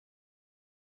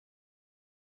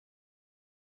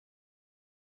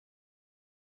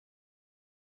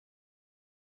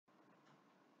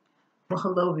Well,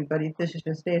 hello everybody. This is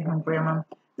your stay-at-home grandma.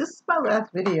 This is my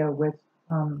last video with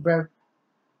Rev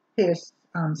Pierce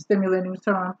stimulating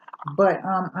serum, but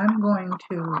I'm going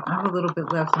to. I have a little bit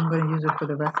left. So I'm going to use it for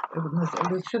the rest.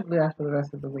 It should last for the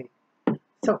rest of the week.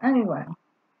 So anyway,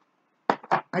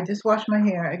 I just washed my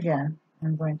hair again.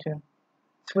 I'm going to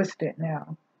twist it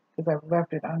now because I've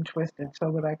left it untwisted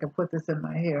so that I can put this in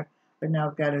my hair. But now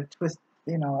I've got to twist,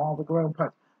 all the growing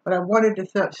parts. But I wanted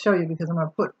to show you because I'm going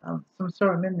to put some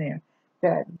serum in there.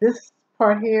 That this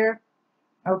part here,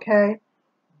 okay,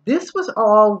 this was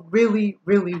all really,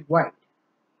 really white.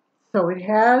 So it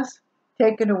has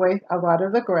taken away a lot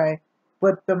of the gray.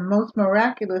 But the most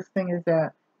miraculous thing is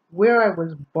that where I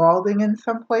was balding in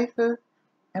some places,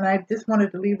 and I just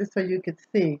wanted to leave this so you could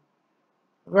see,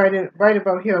 right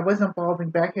about here, I wasn't balding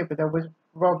back here, but I was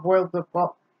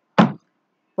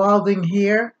balding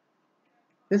here.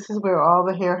 This is where all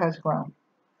the hair has grown.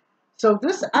 So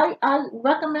this, I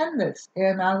recommend this,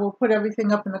 and I will put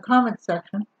everything up in the comment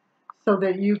section so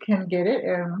that you can get it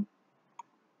and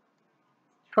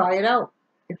try it out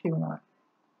if you want.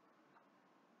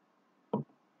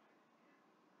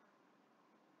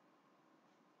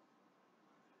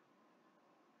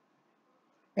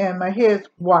 And my hair is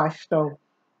washed, so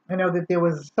I know that there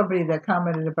was somebody that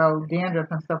commented about dandruff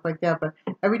and stuff like that, but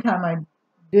every time I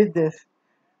did this,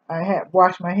 I had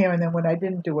washed my hair, and then when I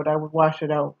didn't do it, I would wash it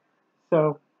out.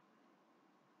 So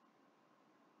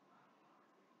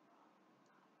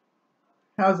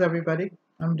how's everybody?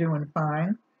 I'm doing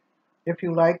fine. If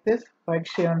you like this, like,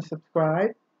 share, and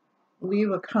subscribe.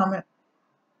 Leave a comment.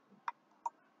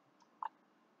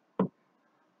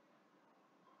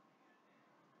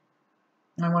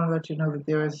 I want to let you know that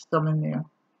there is some in there.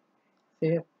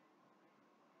 See it?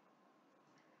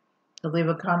 So leave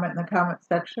a comment in the comment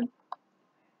section.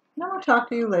 And I will talk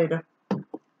to you later.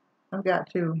 I've got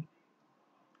to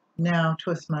now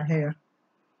twist my hair.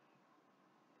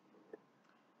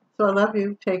 So I love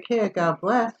you. Take care. God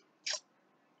bless.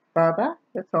 Bye-bye.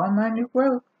 That's all my new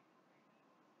growth.